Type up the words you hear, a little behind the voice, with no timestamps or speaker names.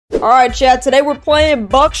Alright, chat, today we're playing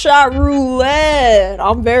Buckshot Roulette.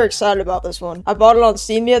 I'm very excited about this one. I bought it on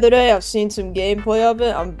Steam the other day. I've seen some gameplay of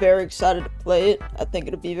it. I'm very excited to play it. I think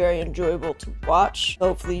it'll be very enjoyable to watch.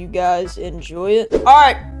 Hopefully you guys enjoy it.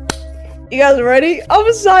 Alright. You guys ready? I'm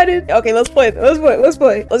excited. Okay, let's play. Let's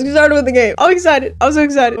play. Let's get started with the game. I'm excited. I'm so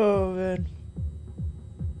excited. Oh, man.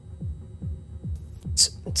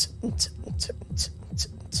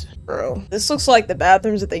 Bro, this looks like the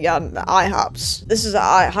bathrooms that they got in the IHOPs. This is an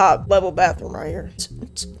IHOP level bathroom right here.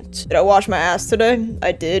 Did I wash my ass today?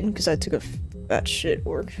 I did, because I took a fat shit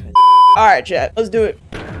work. Alright, chat. Let's do it.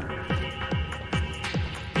 Did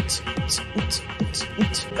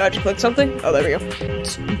I just click something? Oh, there we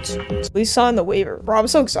go. Please sign the waiver. Bro, I'm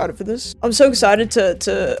so excited for this. I'm so excited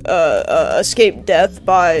to escape death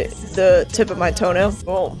by the tip of my toenail.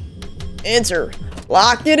 Oh, enter.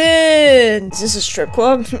 Locked it in. Is this a strip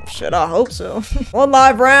club? Shit, I hope so. 1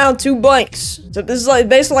 live round, 2 blanks. So this is like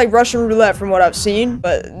basically like Russian roulette from what I've seen,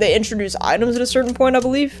 but they introduce items at a certain point, I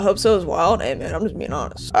believe. I hope so as well. Hey man, I'm just being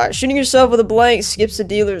honest. All right, shooting yourself with a blank skips the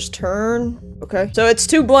dealer's turn. Okay, so it's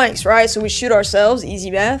 2 blanks, right? So we shoot ourselves.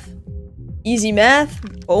 Easy math. Easy math.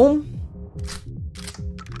 Boom.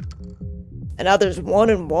 And now there's 1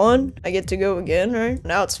 and 1. I get to go again, right?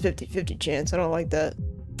 Now it's 50-50 chance. I don't like that.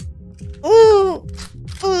 Ooh,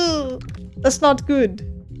 ooh, that's not good.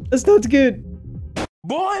 That's not good.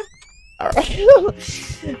 Boy.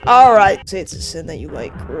 Alright. Alright. Say it's a sin that you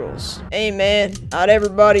like girls. Hey man, not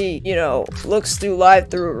everybody, you know, looks through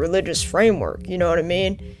life through a religious framework. You know what I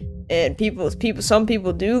mean? And some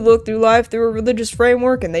people do look through life through a religious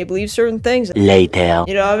framework and they believe certain things. Later.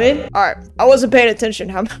 You know what I mean? Alright. I wasn't paying attention.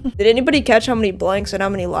 Did anybody catch how many blanks and how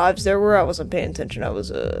many lives there were? I wasn't paying attention. I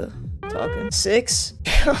was, talking. 6?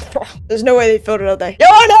 There's no way they filled it out there. Yo,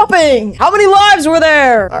 I'm helping! How many lives were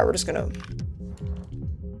there? Alright, we're just gonna...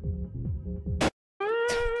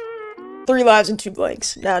 3 lives and 2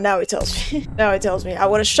 blanks. Now he tells me. Now he tells me. I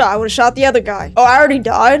would've shot the other guy. Oh, I already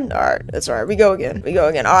died? Alright, that's alright. We go again.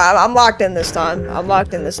 Alright, I'm locked in this time.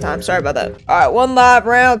 Sorry about that. Alright, 1 live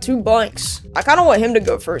round, 2 blanks. I kinda want him to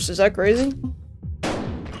go first. Is that crazy?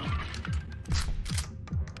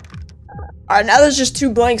 Alright, now there's just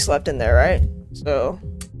 2 blanks left in there, right? So,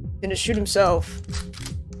 he's gonna shoot himself.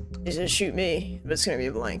 He's gonna shoot me, but it's gonna be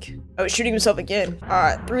a blank. Oh, he's shooting himself again.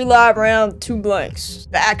 Alright, 3 live round, 2 blanks.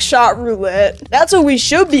 Buckshot Roulette. That's what we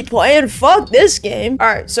should be playing. Fuck this game.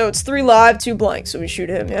 Alright, so it's 3 live, 2 blanks. So we shoot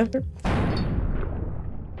him, yeah?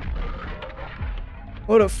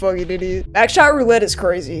 What a fucking idiot. Buckshot Roulette is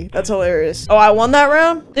crazy. That's hilarious. Oh, I won that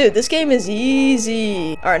round? Dude, this game is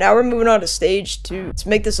easy. All right, now we're moving on to stage 2. Let's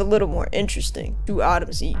make this a little more interesting. 2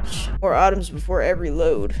 items each. More items before every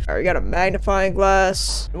load. All right, we got a magnifying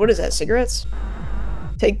glass. What is that, cigarettes?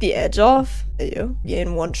 Take the edge off. There you go.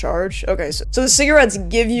 Gain 1 charge. Okay, so the cigarettes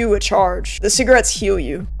give you a charge. The cigarettes heal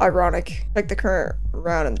you. Ironic. Like the current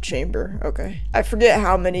round in the chamber. Okay. I forget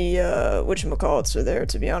how many, whatchamacallits are there,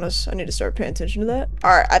 to be honest. I need to start paying attention to that.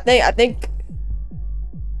 Alright, I think...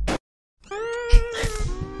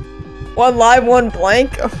 1 live, 1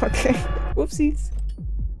 blank. Oh, okay. Whoopsies.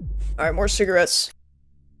 Alright, more cigarettes.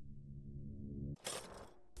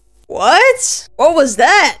 What? What was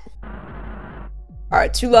that?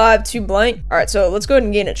 Alright, 2 live, 2 blank. Alright, so let's go ahead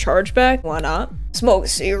and gain a charge back. Why not? Smoke a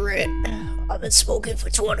cigarette. I've been smoking for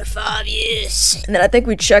 25 years. And then I think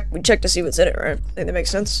we check to see what's in it, right? I think that makes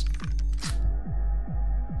sense.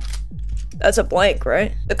 That's a blank,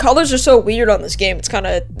 right? The colors are so weird on this game. It's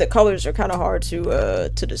the colors are kind of hard to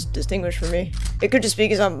distinguish for me. It could just be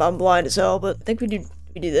because I'm blind as hell, but I think we do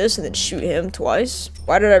this and then shoot him twice.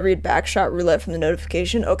 Why did I read Buckshot Roulette from the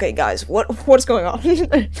notification? Okay, guys, what is going on?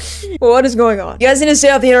 What is going on? You guys need to stay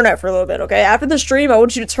off the internet for a little bit, okay? After the stream, I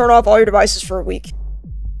want you to turn off all your devices for a week.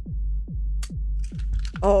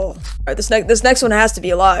 Oh, all right. This next one has to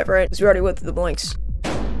be alive, right? Because we already went through the blanks.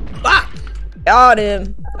 Ah! Got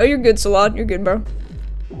him. Oh, you're good, Salad. You're good, bro.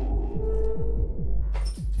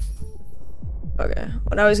 Okay.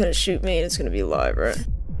 Well, now he's gonna shoot me, and it's gonna be alive, right?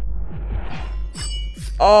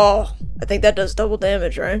 Oh, I think that does double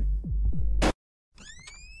damage, right?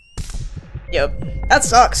 Yep. That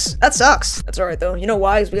sucks. That sucks. That's alright, though. You know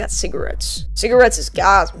why? Because we got cigarettes. Cigarettes is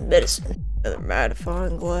God's medicine. Another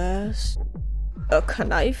magnifying glass. A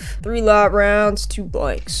knife. 3 live rounds, 2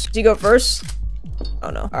 blanks. Does he go first? Oh,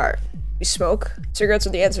 no. Alright. We smoke. Cigarettes are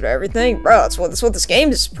the answer to everything. Bro, that's what this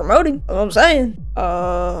game is promoting. That's what I'm saying.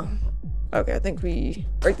 Okay, I think we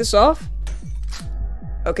break this off.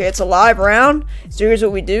 Okay, it's a live round. So here's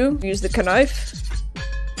what we do. We use the knife.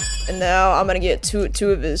 And now I'm gonna get two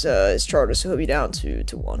of his charges, so he'll be down to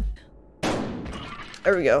 1.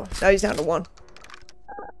 There we go. Now he's down to 1.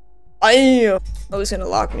 Damn. Oh, he's gonna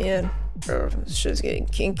lock me in. Bro, this shit's getting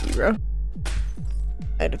kinky, bro.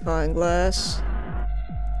 Magnifying glass.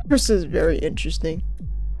 This is very interesting.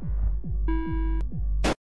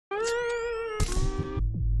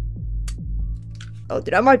 Oh,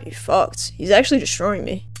 dude, I might be fucked. He's actually destroying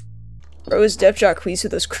me. Bro, his depth shot cleats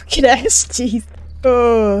with those crooked ass teeth.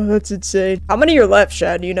 Oh, that's insane. How many are left,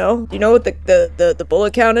 Chad? Do you know? Do you know what the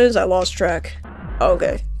bullet count is? I lost track. Oh,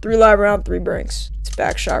 okay. 3 live round, 3 brinks. It's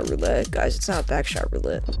backshot roulette. Guys, it's not backshot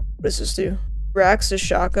roulette. What does this do? Racks the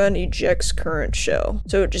shotgun, ejects current shell.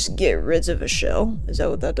 So just get rid of a shell. Is that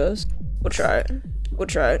what that does? We'll try it. We'll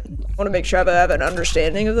try it. I want to make sure I have an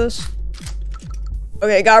understanding of this.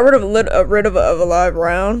 Okay, got rid of a live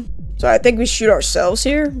round. So I think we shoot ourselves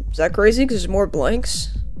here. Is that crazy? Because there's more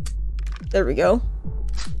blanks. There we go.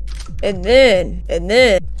 And then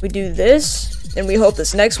we do this, and we hope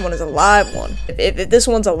this next one is a live one. If this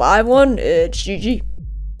one's a live one, it's GG.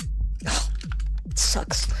 Oh, it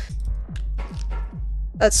sucks.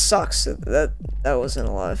 That sucks. That wasn't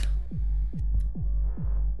alive.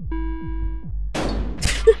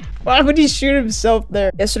 Why would he shoot himself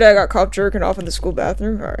there? Yesterday I got caught jerking off in the school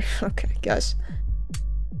bathroom. Alright, okay, guys.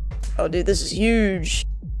 Oh, dude, this is huge.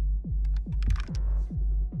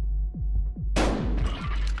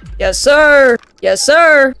 Yes, sir. Yes,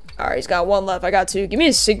 sir. Alright, he's got 1 left. I got 2. Give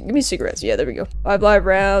me cigarettes. Yeah, there we go. 5 live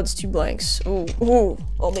rounds, 2 blanks. Ooh,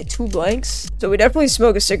 only 2 blanks. So we definitely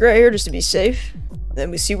smoke a cigarette here just to be safe.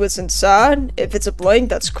 Then we see what's inside. If it's a blank,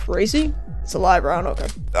 that's crazy. It's a live round. Okay.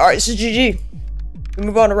 Alright, this is GG. We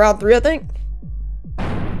move on to round 3, I think.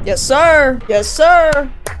 Yes, sir. Yes, sir.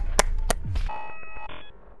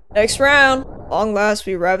 Next round. Long last,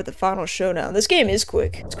 we arrive at the final showdown. This game is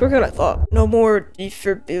quick. It's quicker than I thought. No more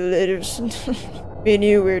defibrillators. Me and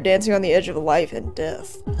you, we were dancing on the edge of life and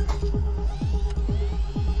death.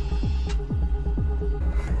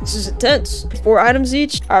 This is intense. 4 items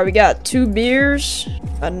each. Alright, we got 2 beers,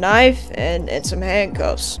 a knife, and some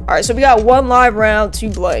handcuffs. Alright, so we got 1 live round, 2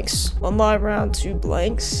 blanks. 1 live round, 2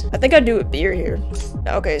 blanks. I think I do a beer here.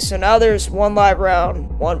 Okay, so now there's 1 live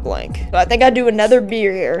round, 1 blank. So I think I do another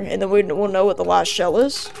beer here, and then we'll know what the last shell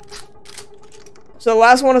is. So the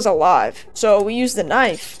last one is alive. So we use the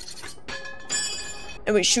knife,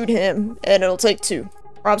 and we shoot him, and it'll take 2.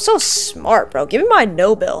 Bro, I'm so smart, bro. Give me my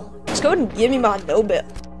Nobel. Just go ahead and give me my Nobel.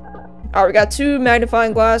 Alright, we got 2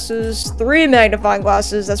 magnifying glasses, 3 magnifying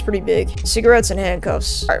glasses, that's pretty big. Cigarettes and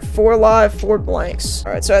handcuffs. Alright, 4 live, 4 blanks.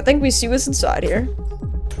 Alright, so I think we see what's inside here.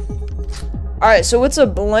 Alright, so it's a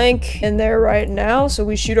blank in there right now, so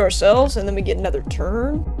we shoot ourselves, and then we get another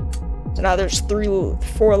turn. So now there's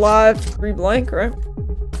 4 live, 3 blank, right?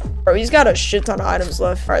 Bro, he's got a shit ton of items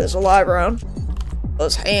left. Alright, there's a live round.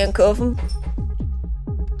 Let's handcuff him.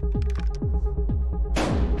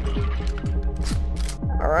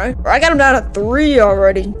 Alright. I got him down to 3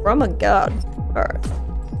 already. Oh my god. Alright.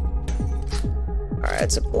 Alright,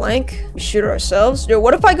 it's a blank. We shoot ourselves. Dude,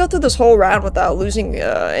 what if I go through this whole round without losing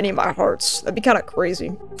any of my hearts? That'd be kind of crazy.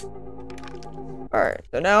 Alright,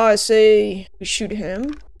 so now I say we shoot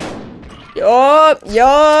him. Yup.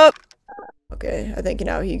 Okay, I think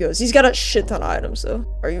now he goes. He's got a shit ton of items though.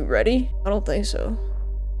 Are you ready? I don't think so.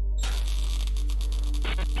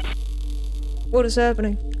 What is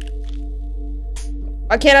happening?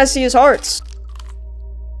 Why can't I see his hearts?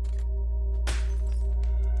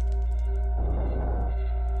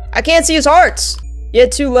 I can't see his hearts! He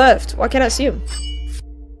had 2 left. Why can't I see him?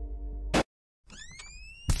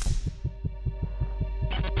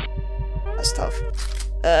 That's tough.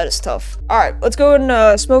 That is tough. Alright, let's go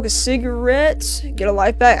and smoke a cigarette. Get a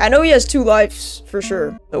life back. I know he has 2 lives for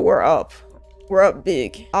sure. So we're up. We're up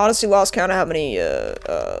big. I honestly lost count of how many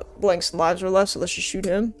blanks and lives were left, so let's just shoot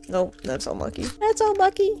him. Nope, that's unlucky. That's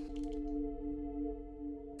unlucky.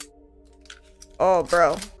 Oh,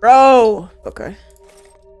 bro. Bro! Okay.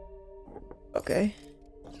 Okay.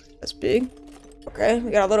 That's big. Okay,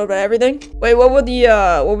 we got a little bit of everything. Wait, what were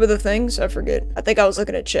the things? I forget. I think I was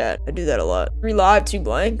looking at chat. I do that a lot. 3 live, 2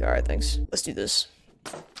 blank. Alright, thanks. Let's do this.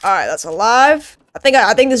 Alright, that's alive. I think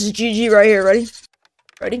this is GG right here. Ready?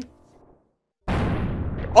 Ready?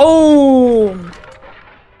 Oh!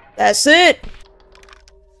 That's it!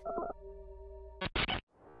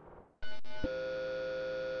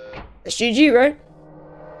 That's GG, right?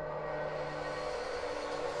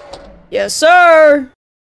 Yes, sir!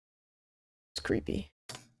 It's creepy.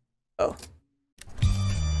 Oh.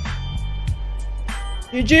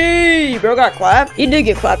 GG! Bro got clapped. He did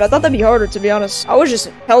get clapped. I thought that'd be harder, to be honest. I was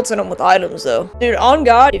just pelting him with items, though. Dude, on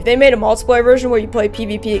God, if they made a multiplayer version where you play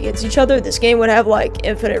PvP against each other, this game would have, like,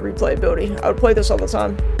 infinite replayability. I would play this all the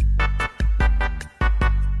time.